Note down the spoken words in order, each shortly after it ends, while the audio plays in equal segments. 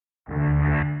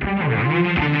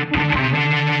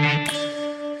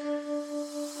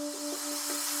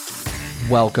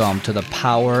welcome to the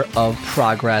Power of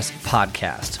Progress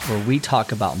podcast, where we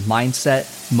talk about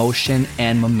mindset, motion,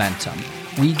 and momentum.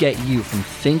 We get you from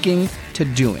thinking to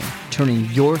doing, turning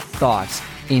your thoughts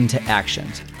into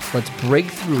actions. Let's break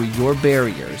through your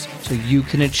barriers so you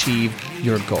can achieve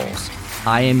your goals.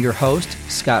 I am your host,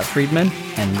 Scott Friedman,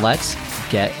 and let's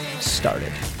get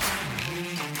started.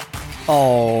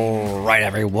 All right,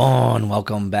 everyone.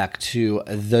 Welcome back to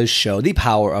the show, The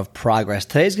Power of Progress.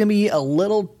 Today's going to be a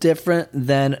little different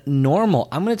than normal.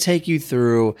 I'm going to take you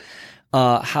through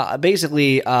how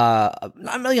basically not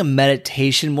really a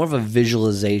meditation, more of a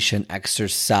visualization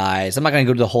exercise. I'm not going to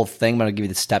go to the whole thing, but I'll give you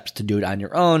the steps to do it on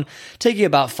your own. Take you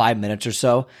about 5 minutes or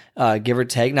so, give or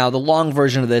take. Now, the long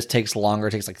version of this takes longer.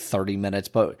 It takes like 30 minutes,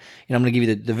 but I'm going to give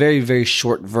you the very, very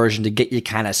short version to get you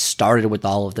kind of started with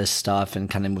all of this stuff and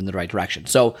kind of move in the right direction.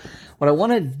 So what I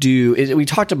want to do is, we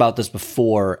talked about this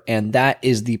before, and that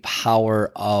is the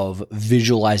power of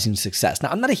visualizing success. Now,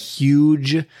 I'm not a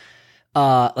huge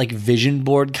like vision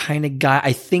board kind of guy.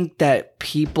 I think that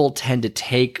people tend to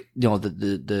take,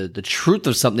 the truth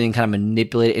of something and kind of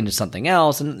manipulate it into something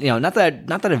else. And, not that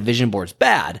a vision board is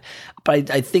bad,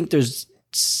 but I think there's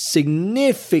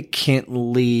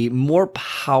significantly more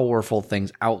powerful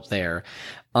things out there.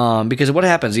 Because what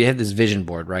happens, you have this vision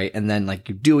board, right? And then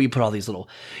you put all these little,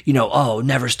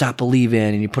 never stop believing.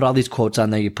 And you put all these quotes on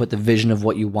there. You put the vision of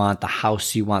what you want, the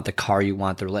house you want, the car you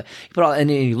want, you put all,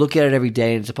 and you look at it every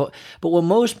day. And but what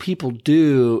most people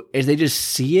do is they just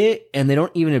see it and they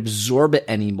don't even absorb it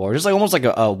anymore. Just almost like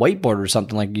a whiteboard or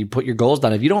something. Like you put your goals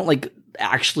down. If you don't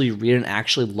actually read it and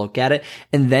actually look at it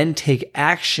and then take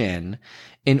action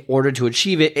in order to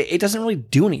achieve it, it doesn't really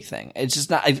do anything. It's just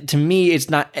not, to me, it's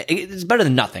better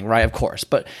than nothing, right? Of course.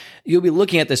 But you'll be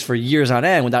looking at this for years on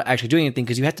end without actually doing anything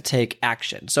because you have to take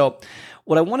action. So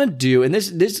what I want to do, and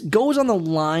this goes on the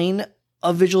line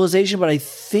of visualization, but I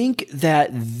think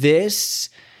that this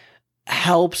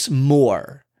helps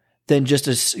more than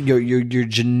just your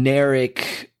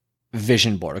generic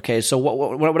vision board. Okay. So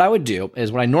what I would do is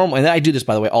and I do this,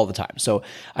 by the way, all the time. So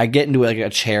I get into a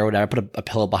chair or whatever, I put a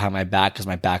pillow behind my back because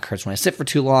my back hurts when I sit for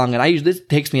too long. And this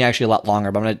takes me actually a lot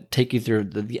longer, but I'm going to take you through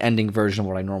the ending version of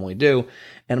what I normally do.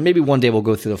 And maybe one day we'll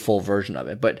go through the full version of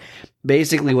it. But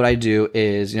basically what I do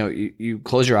is, you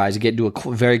close your eyes, you get into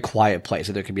a very quiet place.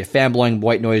 So there could be a fan blowing,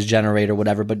 white noise generator,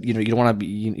 whatever, but you don't want to be,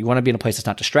 you want to be in a place that's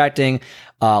not distracting.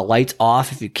 Lights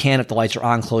off if you can. If the lights are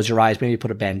on, close your eyes. Maybe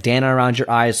put a bandana around your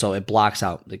eyes so it blocks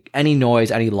out any noise,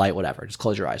 any light, whatever. Just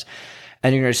close your eyes.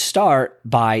 And you're going to start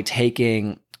by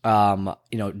taking,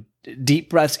 deep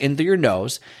breaths in through your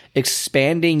nose,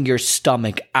 expanding your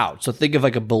stomach out. So think of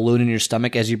like a balloon in your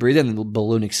stomach. As you breathe in, the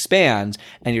balloon expands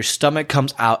and your stomach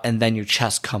comes out and then your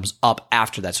chest comes up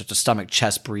after that. So it's a stomach,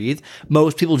 chest, breathe.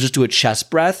 Most people just do a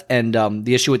chest breath. And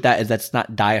the issue with that is that's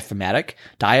not diaphragmatic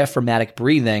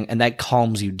breathing, and that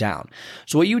calms you down.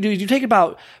 So what you do is you take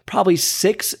about probably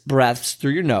 6 breaths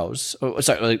through your nose.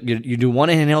 You do one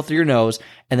inhale through your nose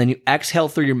and then you exhale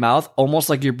through your mouth,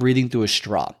 almost like you're breathing through a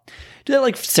straw. Do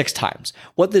that 6 times.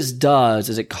 What this does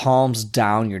is it calms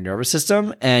down your nervous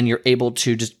system and you're able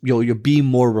to just, you'll be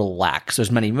more relaxed. There's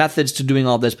many methods to doing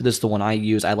all this, but this is the one I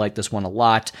use. I like this one a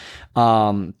lot.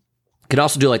 Could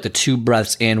also do the 2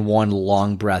 breaths in, 1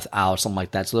 long breath out, something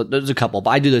like that. So there's a couple,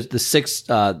 but I do the 6,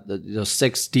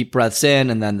 6 deep breaths in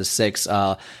and then the 6,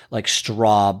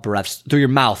 straw breaths through your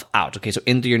mouth out. Okay. So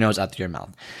in through your nose, out through your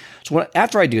mouth. So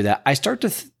after I do that, I start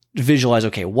to visualize,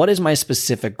 okay, what is my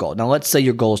specific goal? Now, let's say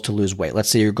your goal is to lose weight. Let's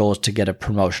say your goal is to get a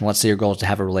promotion. Let's say your goal is to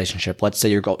have a relationship. Let's say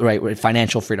your goal, right,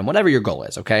 financial freedom, whatever your goal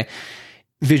is, okay?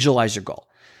 Visualize your goal.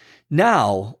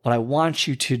 Now, what I want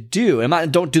you to do,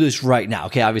 and don't do this right now,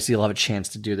 okay? Obviously, you'll have a chance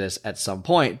to do this at some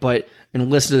point, and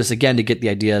listen to this again to get the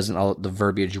ideas and all the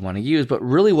verbiage you want to use. But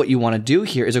really what you want to do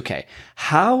here is, okay,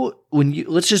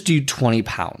 let's just do 20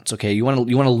 pounds, okay? You want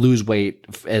to lose weight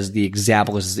as the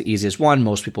example. This is the easiest one.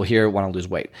 Most people here want to lose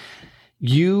weight.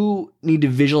 You need to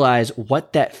visualize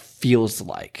what that feels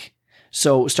like.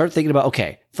 So start thinking about,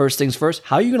 okay, first things first,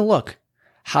 how are you going to look?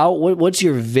 What's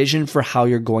your vision for how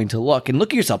you're going to look? And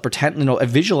look at yourself,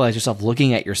 visualize yourself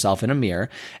looking at yourself in a mirror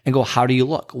and go, how do you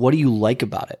look? What do you like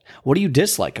about it? What do you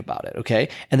dislike about it? Okay.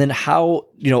 And then how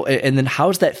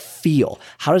does that feel?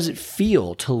 How does it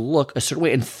feel to look a certain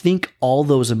way and think all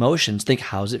those emotions? Think,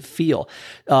 how does it feel?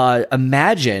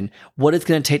 Imagine what it's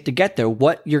going to take to get there,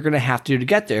 what you're going to have to do to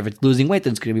get there. If it's losing weight,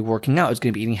 then it's going to be working out. It's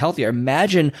going to be eating healthier.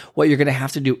 Imagine what you're going to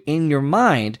have to do in your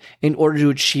mind in order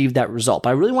to achieve that result. But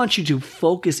I really want you to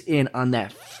focus in on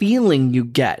that feeling you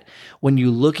get when you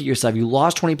look at yourself. You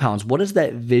lost 20 pounds. What is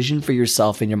that vision for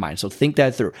yourself in your mind? So think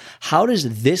that through. How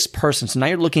does this person, so now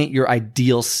you're looking at your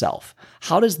ideal self.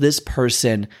 How does this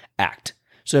person act?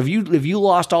 So if you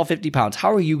lost all 50 pounds,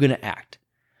 how are you going to act?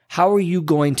 How are you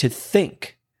going to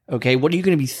think? Okay, what are you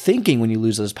going to be thinking when you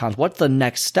lose those pounds? What's the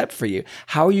next step for you?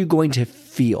 How are you going to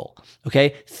feel?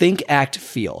 Okay, think, act,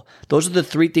 feel. Those are the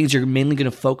three things you're mainly going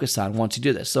to focus on once you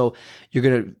do this. So you're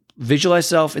going to visualize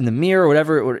yourself in the mirror or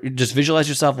whatever, or just visualize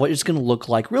yourself what it's going to look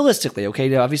like realistically. Okay,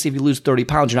 now obviously if you lose 30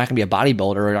 pounds, you're not going to be a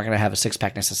bodybuilder or you're not going to have a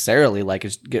six-pack necessarily. Like,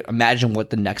 imagine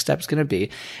what the next step is going to be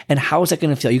and how is that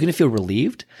going to feel? Are you going to feel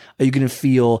relieved? Are you going to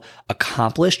feel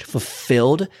accomplished,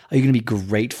 fulfilled? Are you going to be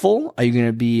grateful? Are you going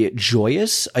to be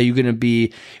joyous? Are you going to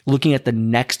be looking at the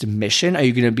next mission? Are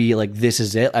you going to be like, this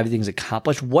is it, everything's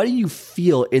accomplished? What do you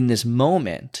feel in this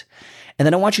moment? And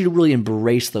then I want you to really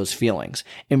embrace those feelings.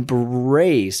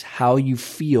 Embrace how you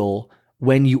feel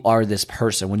when you are this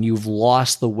person, when you've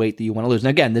lost the weight that you want to lose. And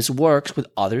again, this works with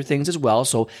other things as well.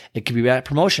 So it could be about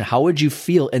promotion. How would you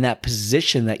feel in that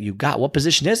position that you got? What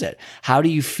position is it? How do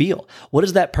you feel? What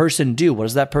does that person do? What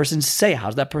does that person say? How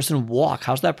does that person walk?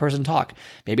 How does that person talk?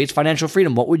 Maybe it's financial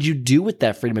freedom. What would you do with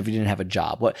that freedom if you didn't have a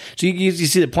job? So you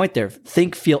see the point there.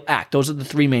 Think, feel, act. Those are the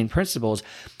three main principles.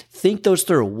 Think those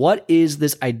through. What is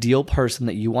this ideal person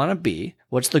that you want to be?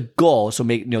 What's the goal? So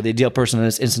the ideal person in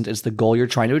this instance is the goal you're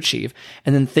trying to achieve.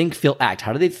 And then think, feel, act.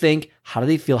 How do they think? How do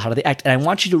they feel? How do they act? And I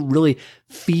want you to really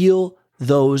feel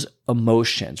those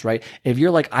emotions, right? If you're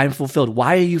like, I'm fulfilled,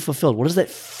 why are you fulfilled? What does that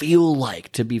feel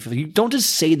like to be fulfilled? You don't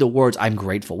just say the words, I'm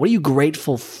grateful. What are you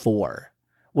grateful for?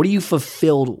 What are you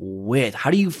fulfilled with?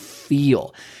 How do you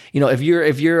feel? If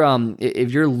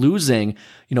you're losing,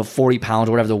 40 pounds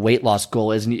or whatever the weight loss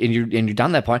goal is, and you're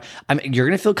down that point, you're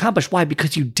going to feel accomplished. Why?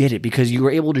 Because you did it. Because you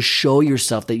were able to show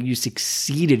yourself that you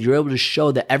succeeded. You're able to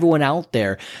show that everyone out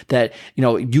there that,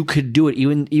 you could do it.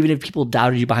 Even if people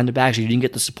doubted you behind the back, so you didn't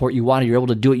get the support you wanted, you're able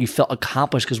to do it. You felt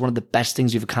accomplished because one of the best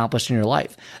things you've accomplished in your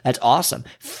life. That's awesome.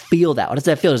 Feel that. What does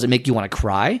that feel? Does it make you want to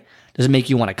cry? Does it make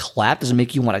you want to clap? Does it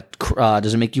make you want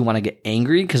to get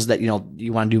angry because that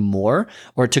you want to do more,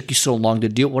 or it took you so long to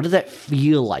do it? What does that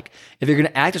feel like? If you're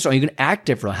going to act different, are you going to act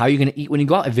different? How are you going to eat when you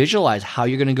go out? Visualize how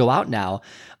you're going to go out now.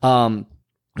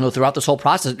 Throughout this whole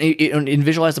process, and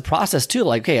visualize the process too.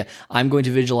 Like, okay, I'm going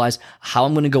to visualize how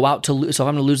I'm going to go out to lose. So if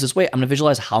I'm going to lose this weight, I'm going to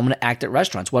visualize how I'm going to act at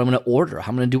restaurants, what I'm going to order, how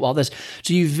I'm going to do all this.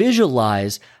 So you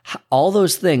visualize all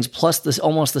those things plus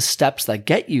almost the steps that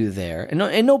get you there. And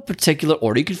in no particular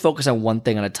order, you can focus on one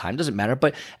thing at a time. Doesn't matter.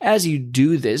 But as you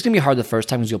do this, it's going to be hard the first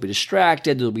time because you'll be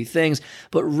distracted. There'll be things.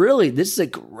 But really, this is a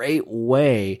great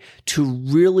way to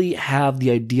really have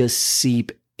the idea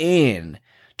seep in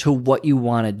to what you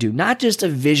want to do. Not just a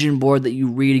vision board that you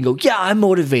read and go, yeah, I'm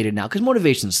motivated now, because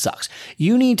motivation sucks.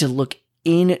 You need to look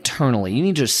internally. You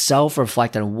need to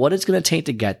self-reflect on what it's going to take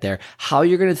to get there, how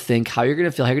you're going to think, how you're going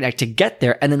to feel, how you're going to act to get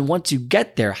there. And then once you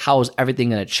get there, how is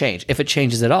everything going to change, if it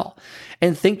changes at all?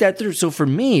 And think that through. So for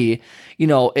me,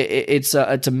 it's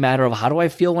a matter of how do I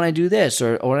feel when I do this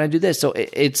or when I do this. So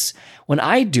it's when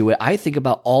I do it, I think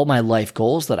about all my life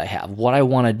goals that I have, what I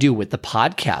want to do with the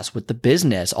podcast, with the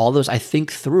business, all those. I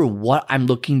think through what I'm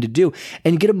looking to do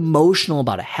and get emotional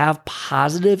about it. Have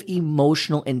positive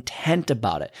emotional intent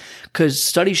about it, because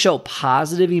studies show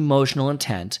positive emotional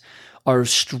intent are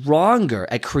stronger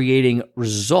at creating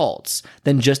results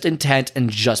than just intent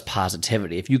and just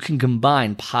positivity. If you can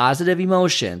combine positive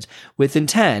emotions with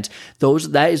intent,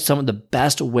 that is some of the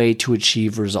best way to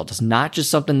achieve results. It's not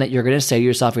just something that you're going to say to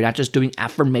yourself. You're not just doing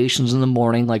affirmations in the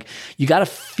morning. Like, you got to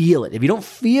feel it. If you don't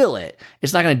feel it,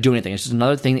 it's not going to do anything. It's just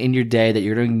another thing in your day that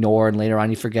you're going to ignore, and later on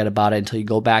you forget about it until you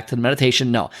go back to the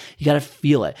meditation. No, you got to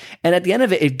feel it. And at the end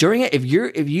of it,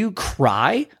 if you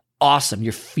cry, awesome.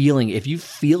 You're feeling it. If you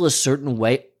feel a certain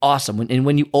way, awesome.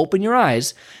 When you open your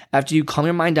eyes, after you calm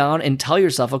your mind down and tell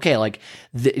yourself, okay, like,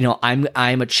 I'm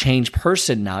a changed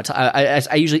person now.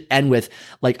 I usually end with,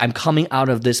 like, I'm coming out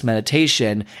of this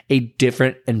meditation a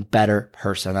different and better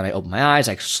person. Then I open my eyes,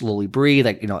 I slowly breathe,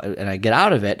 and I get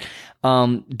out of it.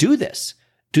 Do this.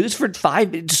 Do this for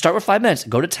start with 5 minutes,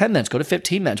 go to 10 minutes, go to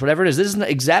 15 minutes, whatever it is. This isn't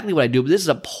exactly what I do, but this is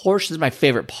a portion. This is my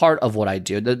favorite part of what I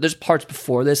do. There's parts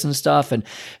before this and stuff. And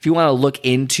if you want to look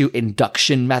into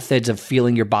induction methods of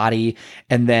feeling your body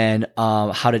and then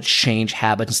how to change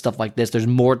habits and stuff like this, there's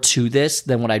more to this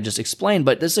than what I just explained.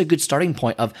 But this is a good starting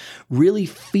point of really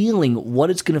feeling what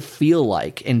it's going to feel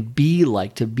like and be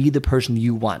like to be the person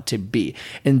you want to be.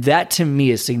 And that, to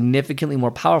me, is significantly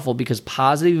more powerful, because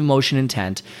positive emotion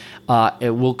intent,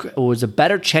 was a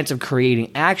better chance of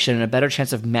creating action and a better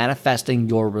chance of manifesting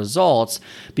your results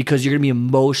because you're going to be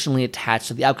emotionally attached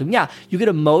to the outcome. Yeah, you get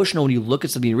emotional when you look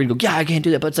at something and read and go, yeah, I can't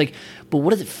do that. But it's like, but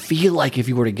what does it feel like if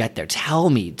you were to get there? Tell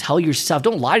me. Tell yourself.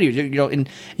 Don't lie to you. And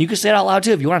you can say it out loud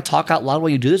too. If you want to talk out loud while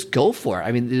you do this, go for it.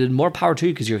 I mean, more power to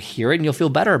you because you'll hear it and you'll feel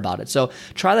better about it. So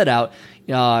try that out.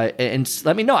 And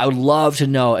let me know. I would love to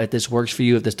know if this works for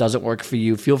you, if this doesn't work for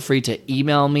you. Feel free to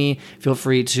email me. Feel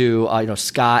free to,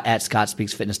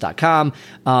 Scott@scottspeaksfitness.com.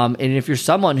 And if you're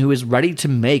someone who is ready to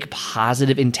make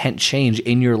positive intent change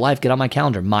in your life, get on my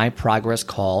calendar,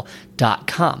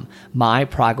 myprogresscall.com,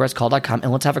 myprogresscall.com.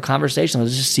 And let's have a conversation.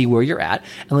 Let's just see where you're at.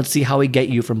 And let's see how we get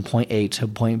you from point A to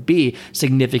point B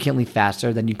significantly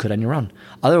faster than you could on your own.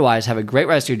 Otherwise, have a great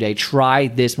rest of your day. Try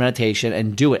this meditation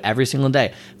and do it every single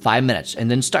day, 5 minutes. And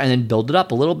then build it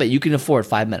up a little bit. You can afford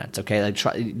 5 minutes, okay? Like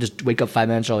just wake up 5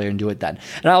 minutes earlier and do it then.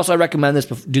 And I recommend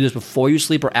do this before you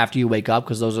sleep or after you wake up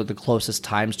because those are the closest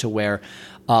times to where,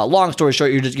 long story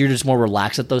short, you're just more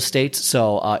relaxed at those states.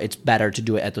 So it's better to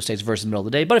do it at those states versus the middle of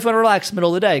the day. But if you want to relax middle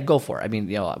of the day, go for it. I mean,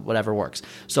 whatever works.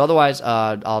 So otherwise,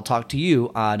 I'll talk to you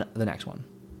on the next one.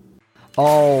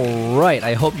 All right.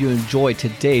 I hope you enjoyed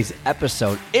today's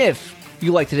episode. If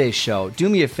you like today's show, do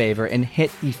me a favor and hit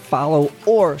the follow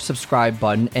or subscribe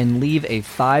button and leave a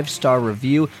 5-star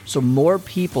review so more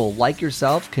people like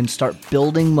yourself can start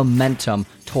building momentum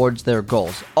towards their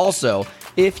goals. Also,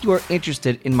 if you are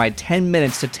interested in my 10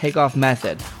 minutes to take off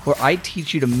method, where I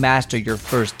teach you to master your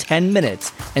first 10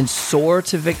 minutes and soar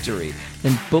to victory,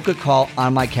 then book a call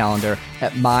on my calendar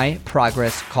at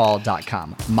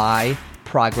myprogresscall.com.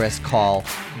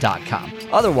 myprogresscall.com.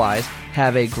 Otherwise,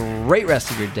 have a great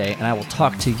rest of your day, and I will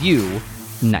talk to you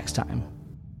next time.